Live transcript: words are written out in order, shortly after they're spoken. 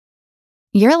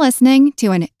You're listening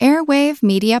to an Airwave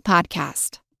Media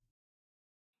Podcast.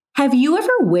 Have you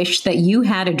ever wished that you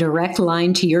had a direct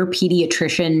line to your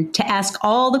pediatrician to ask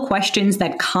all the questions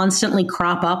that constantly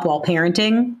crop up while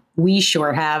parenting? We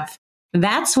sure have.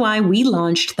 That's why we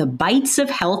launched the Bites of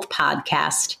Health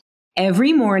podcast.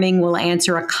 Every morning, we'll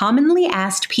answer a commonly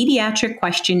asked pediatric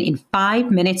question in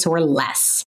 5 minutes or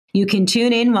less. You can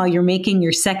tune in while you're making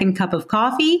your second cup of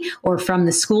coffee or from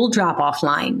the school drop-off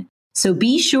line. So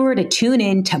be sure to tune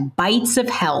in to Bites of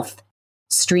Health,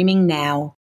 streaming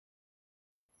now.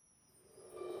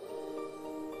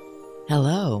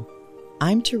 Hello,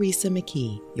 I'm Teresa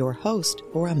McKee, your host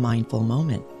for A Mindful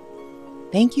Moment.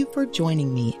 Thank you for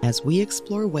joining me as we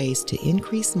explore ways to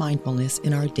increase mindfulness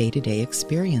in our day-to-day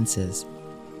experiences.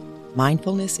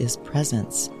 Mindfulness is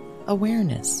presence,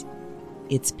 awareness.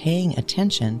 It's paying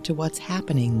attention to what's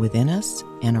happening within us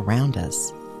and around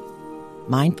us.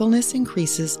 Mindfulness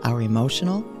increases our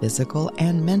emotional, physical,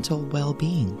 and mental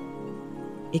well-being.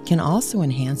 It can also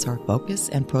enhance our focus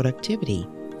and productivity,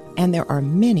 and there are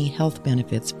many health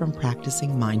benefits from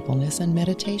practicing mindfulness and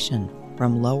meditation,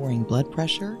 from lowering blood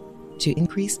pressure to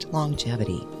increased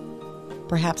longevity.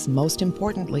 Perhaps most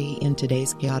importantly, in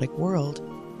today's chaotic world,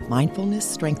 mindfulness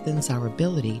strengthens our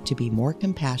ability to be more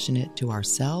compassionate to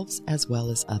ourselves as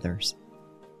well as others.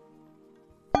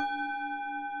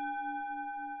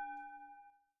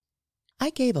 I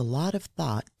gave a lot of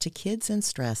thought to kids and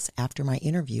stress after my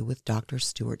interview with Dr.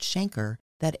 Stuart Shanker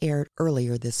that aired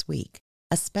earlier this week,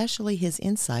 especially his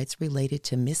insights related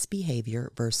to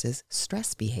misbehavior versus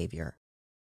stress behavior.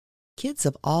 Kids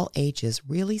of all ages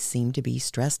really seem to be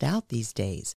stressed out these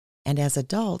days, and as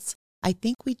adults, I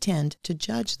think we tend to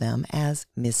judge them as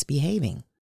misbehaving.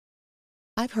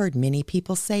 I've heard many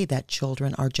people say that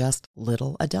children are just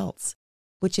little adults,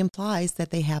 which implies that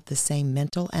they have the same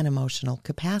mental and emotional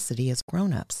capacity as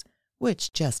grown-ups,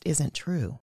 which just isn't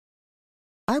true.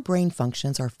 Our brain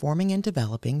functions are forming and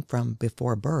developing from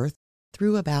before birth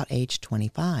through about age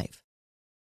 25.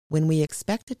 When we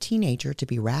expect a teenager to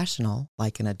be rational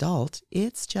like an adult,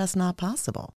 it's just not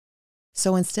possible.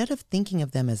 So instead of thinking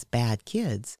of them as bad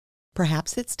kids,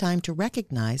 perhaps it's time to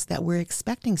recognize that we're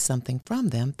expecting something from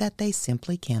them that they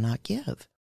simply cannot give.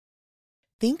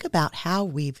 Think about how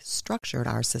we've structured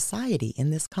our society in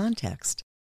this context.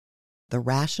 The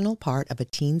rational part of a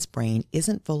teen's brain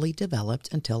isn't fully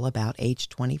developed until about age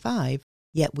 25,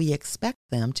 yet we expect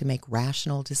them to make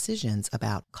rational decisions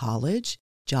about college,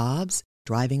 jobs,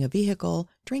 driving a vehicle,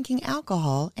 drinking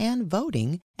alcohol, and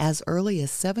voting as early as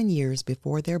 7 years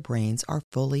before their brains are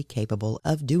fully capable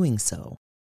of doing so.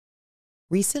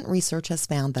 Recent research has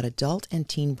found that adult and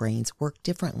teen brains work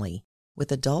differently, with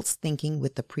adults thinking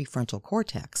with the prefrontal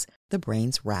cortex, the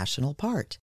brain's rational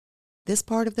part. This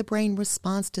part of the brain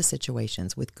responds to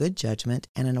situations with good judgment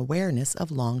and an awareness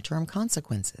of long-term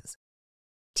consequences.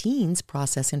 Teens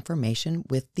process information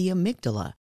with the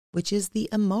amygdala, which is the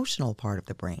emotional part of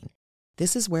the brain.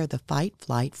 This is where the fight,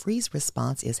 flight, freeze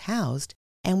response is housed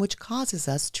and which causes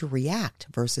us to react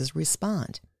versus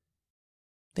respond.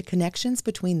 The connections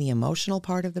between the emotional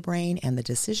part of the brain and the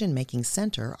decision-making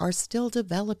center are still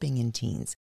developing in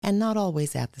teens and not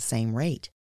always at the same rate.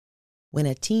 When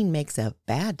a teen makes a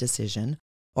bad decision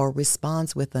or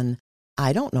responds with an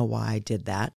 "I don't know why I did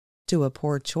that" to a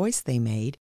poor choice they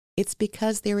made, it's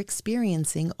because they're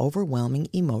experiencing overwhelming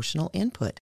emotional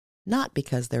input, not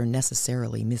because they're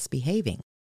necessarily misbehaving.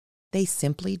 They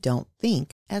simply don't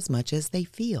think as much as they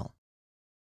feel.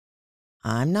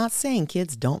 I'm not saying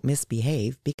kids don't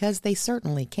misbehave, because they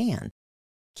certainly can.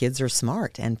 Kids are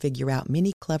smart and figure out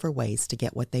many clever ways to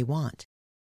get what they want.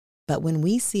 But when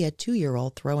we see a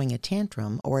 2-year-old throwing a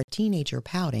tantrum or a teenager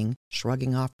pouting,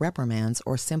 shrugging off reprimands,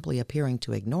 or simply appearing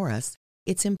to ignore us,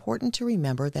 it's important to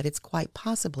remember that it's quite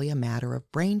possibly a matter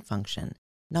of brain function,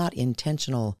 not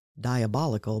intentional,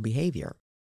 diabolical behavior.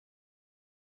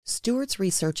 Stuart's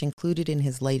research included in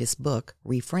his latest book,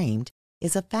 Reframed,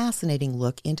 is a fascinating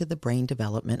look into the brain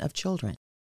development of children.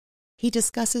 He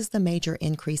discusses the major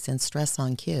increase in stress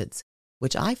on kids,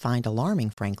 which I find alarming,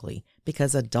 frankly,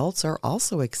 because adults are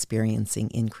also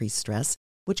experiencing increased stress,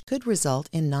 which could result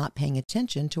in not paying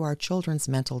attention to our children's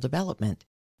mental development,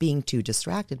 being too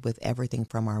distracted with everything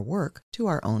from our work to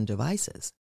our own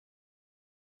devices.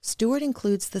 Stuart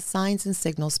includes the signs and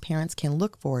signals parents can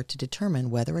look for to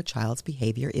determine whether a child's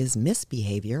behavior is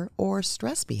misbehavior or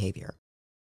stress behavior.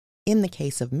 In the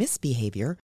case of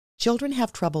misbehavior, children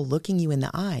have trouble looking you in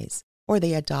the eyes, or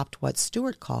they adopt what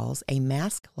Stuart calls a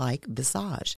mask-like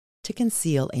visage to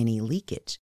conceal any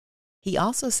leakage. He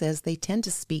also says they tend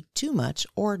to speak too much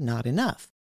or not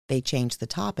enough. They change the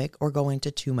topic or go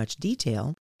into too much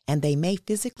detail, and they may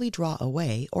physically draw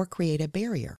away or create a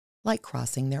barrier, like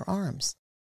crossing their arms.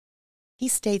 He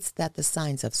states that the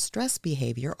signs of stress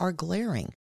behavior are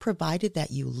glaring, provided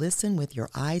that you listen with your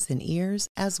eyes and ears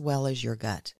as well as your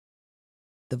gut.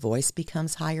 The voice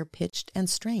becomes higher pitched and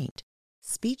strained.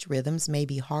 Speech rhythms may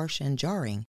be harsh and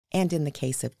jarring, and in the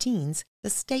case of teens, the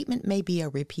statement may be a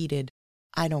repeated,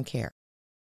 "I don't care."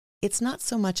 It's not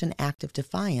so much an act of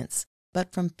defiance,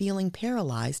 but from feeling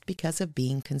paralyzed because of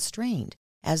being constrained,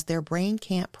 as their brain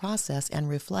can't process and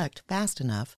reflect fast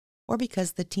enough, or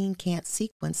because the teen can't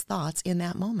sequence thoughts in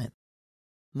that moment.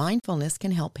 Mindfulness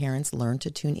can help parents learn to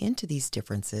tune into these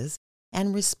differences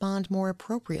and respond more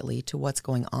appropriately to what's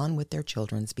going on with their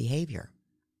children's behavior.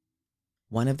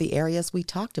 One of the areas we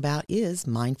talked about is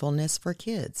mindfulness for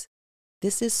kids.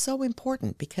 This is so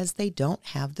important because they don't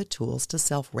have the tools to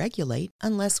self-regulate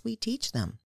unless we teach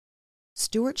them.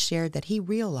 Stewart shared that he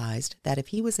realized that if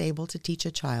he was able to teach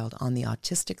a child on the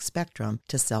autistic spectrum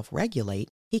to self-regulate,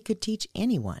 he could teach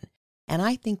anyone, and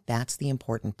I think that's the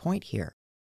important point here.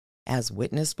 As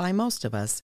witnessed by most of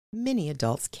us, many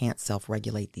adults can't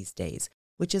self-regulate these days,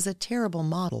 which is a terrible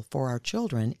model for our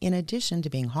children in addition to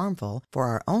being harmful for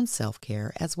our own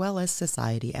self-care as well as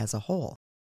society as a whole.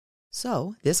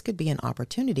 So, this could be an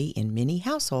opportunity in many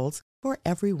households for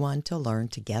everyone to learn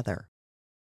together.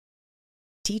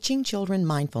 Teaching children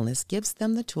mindfulness gives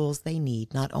them the tools they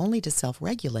need not only to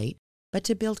self-regulate, but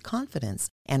to build confidence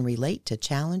and relate to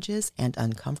challenges and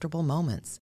uncomfortable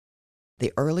moments.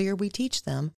 The earlier we teach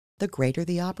them, the greater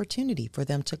the opportunity for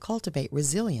them to cultivate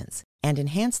resilience and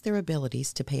enhance their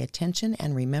abilities to pay attention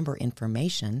and remember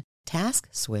information, task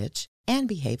switch, and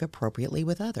behave appropriately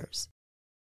with others.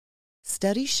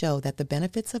 Studies show that the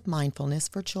benefits of mindfulness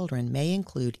for children may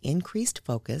include increased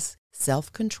focus,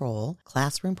 self-control,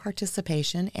 classroom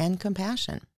participation, and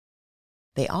compassion.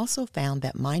 They also found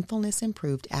that mindfulness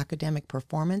improved academic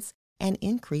performance and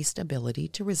increased ability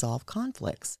to resolve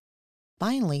conflicts.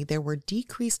 Finally, there were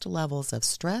decreased levels of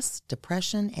stress,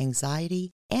 depression,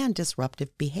 anxiety, and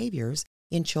disruptive behaviors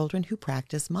in children who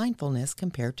practiced mindfulness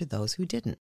compared to those who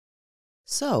didn't.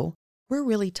 So, we're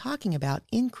really talking about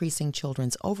increasing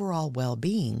children's overall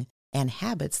well-being, and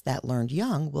habits that learned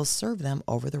young will serve them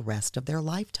over the rest of their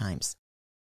lifetimes.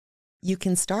 You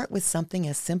can start with something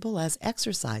as simple as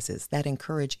exercises that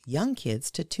encourage young kids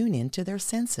to tune into their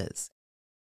senses.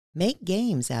 Make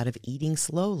games out of eating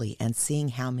slowly and seeing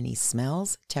how many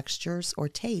smells, textures, or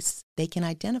tastes they can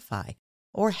identify,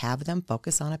 or have them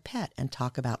focus on a pet and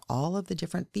talk about all of the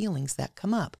different feelings that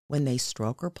come up when they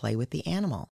stroke or play with the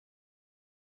animal.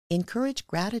 Encourage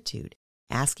gratitude,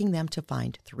 asking them to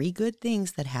find 3 good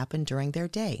things that happened during their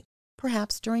day,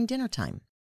 perhaps during dinner time.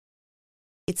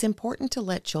 It's important to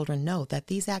let children know that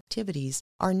these activities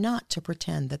are not to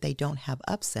pretend that they don't have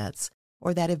upsets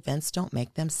or that events don't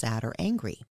make them sad or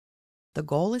angry. The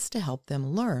goal is to help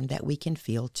them learn that we can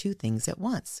feel 2 things at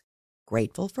once,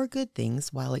 grateful for good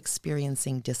things while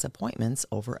experiencing disappointments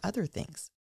over other things.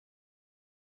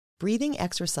 Breathing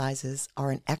exercises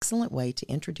are an excellent way to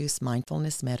introduce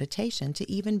mindfulness meditation to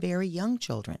even very young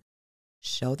children.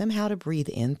 Show them how to breathe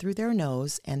in through their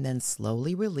nose and then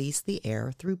slowly release the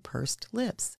air through pursed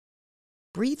lips.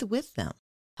 Breathe with them,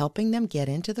 helping them get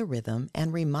into the rhythm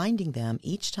and reminding them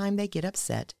each time they get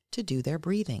upset to do their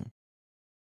breathing.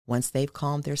 Once they've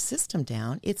calmed their system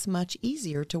down, it's much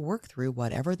easier to work through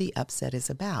whatever the upset is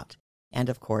about. And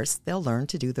of course, they'll learn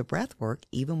to do the breath work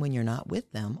even when you're not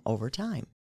with them over time.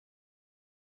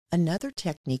 Another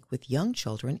technique with young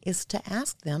children is to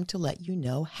ask them to let you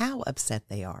know how upset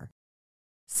they are.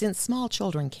 Since small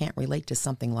children can't relate to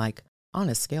something like, on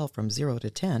a scale from 0 to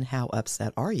 10, how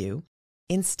upset are you?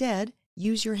 Instead,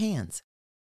 use your hands.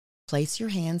 Place your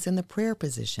hands in the prayer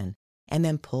position and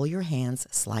then pull your hands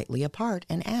slightly apart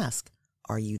and ask,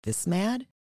 are you this mad?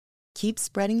 Keep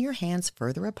spreading your hands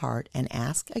further apart and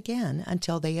ask again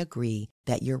until they agree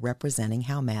that you're representing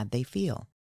how mad they feel.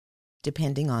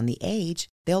 Depending on the age,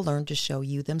 they'll learn to show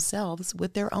you themselves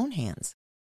with their own hands.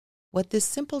 What this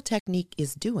simple technique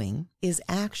is doing is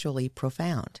actually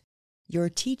profound. You're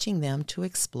teaching them to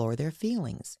explore their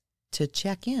feelings, to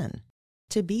check in,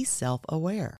 to be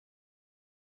self-aware.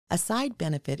 A side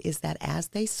benefit is that as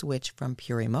they switch from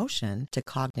pure emotion to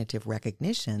cognitive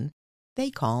recognition, they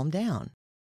calm down.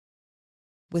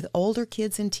 With older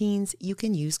kids and teens, you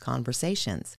can use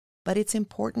conversations, but it's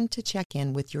important to check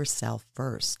in with yourself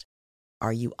first.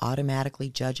 Are you automatically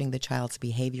judging the child's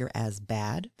behavior as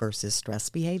bad versus stress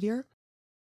behavior?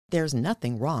 There's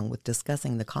nothing wrong with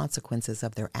discussing the consequences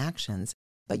of their actions,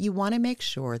 but you want to make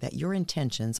sure that your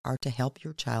intentions are to help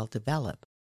your child develop,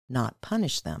 not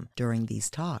punish them during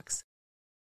these talks.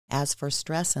 As for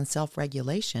stress and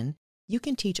self-regulation, you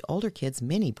can teach older kids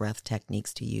many breath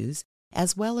techniques to use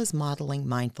as well as modeling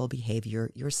mindful behavior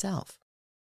yourself.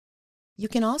 You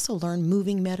can also learn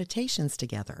moving meditations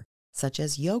together, such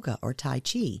as yoga or Tai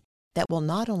Chi, that will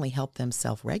not only help them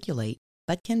self-regulate,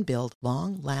 but can build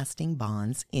long-lasting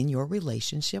bonds in your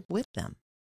relationship with them.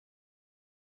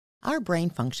 Our brain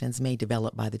functions may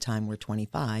develop by the time we're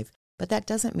 25, but that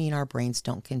doesn't mean our brains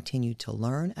don't continue to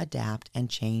learn, adapt, and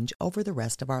change over the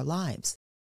rest of our lives.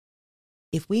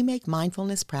 If we make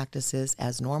mindfulness practices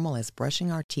as normal as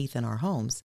brushing our teeth in our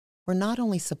homes, we're not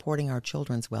only supporting our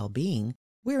children's well-being,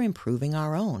 we're improving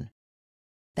our own.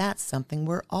 That's something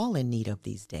we're all in need of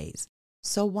these days,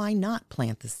 so why not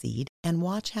plant the seed and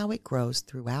watch how it grows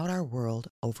throughout our world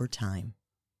over time?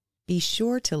 Be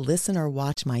sure to listen or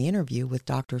watch my interview with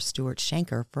Dr. Stuart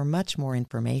Shanker for much more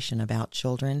information about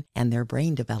children and their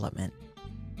brain development.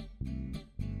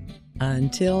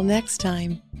 Until next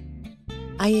time,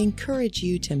 I encourage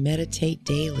you to meditate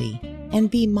daily and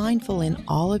be mindful in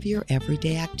all of your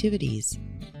everyday activities.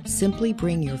 Simply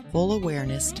bring your full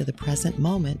awareness to the present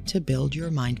moment to build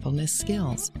your mindfulness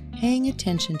skills, paying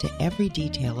attention to every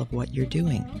detail of what you're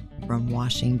doing, from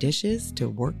washing dishes to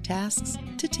work tasks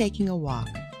to taking a walk.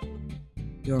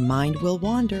 Your mind will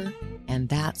wander, and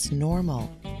that's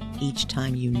normal. Each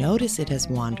time you notice it has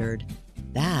wandered,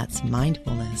 that's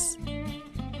mindfulness.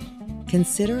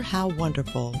 Consider how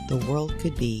wonderful the world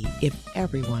could be if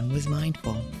everyone was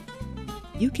mindful.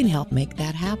 You can help make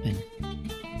that happen.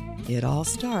 It all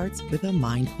starts with a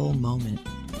mindful moment.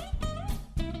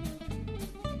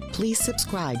 Please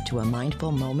subscribe to A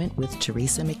Mindful Moment with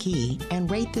Teresa McKee and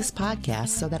rate this podcast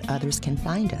so that others can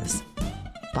find us.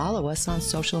 Follow us on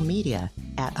social media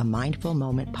at A Mindful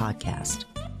Moment Podcast.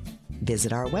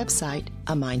 Visit our website,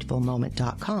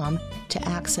 amindfulmoment.com, to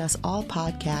access all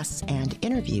podcasts and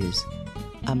interviews.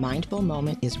 A Mindful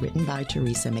Moment is written by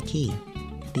Teresa McKee.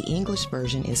 The English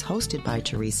version is hosted by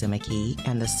Teresa McKee,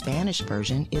 and the Spanish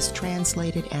version is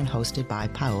translated and hosted by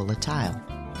Paola Tile.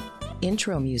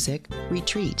 Intro music,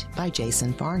 Retreat by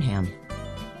Jason Farnham.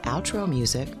 Outro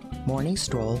music, Morning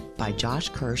Stroll by Josh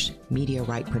Kirsch, Media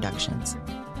Right Productions.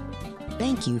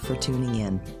 Thank you for tuning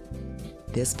in.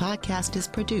 This podcast is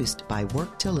produced by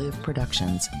Work to Live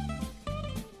Productions.